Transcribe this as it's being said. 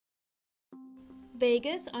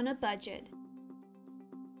Vegas on a budget.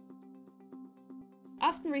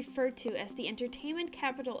 Often referred to as the entertainment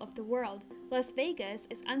capital of the world, Las Vegas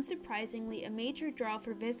is unsurprisingly a major draw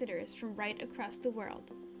for visitors from right across the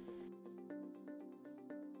world.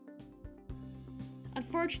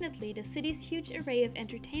 Unfortunately, the city's huge array of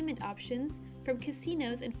entertainment options, from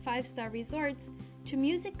casinos and five-star resorts to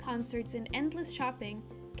music concerts and endless shopping,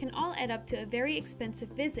 can all add up to a very expensive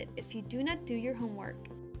visit if you do not do your homework.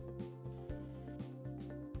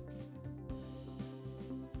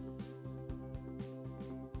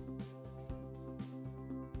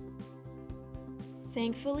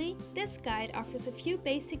 Thankfully, this guide offers a few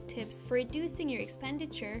basic tips for reducing your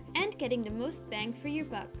expenditure and getting the most bang for your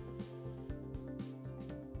buck.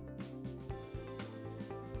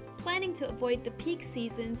 Planning to avoid the peak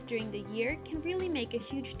seasons during the year can really make a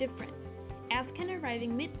huge difference, as can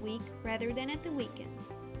arriving midweek rather than at the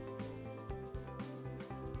weekends.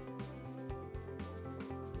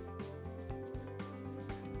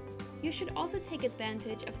 You should also take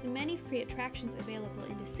advantage of the many free attractions available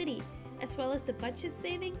in the city, as well as the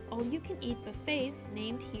budget-saving, all-you-can-eat buffets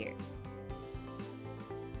named here.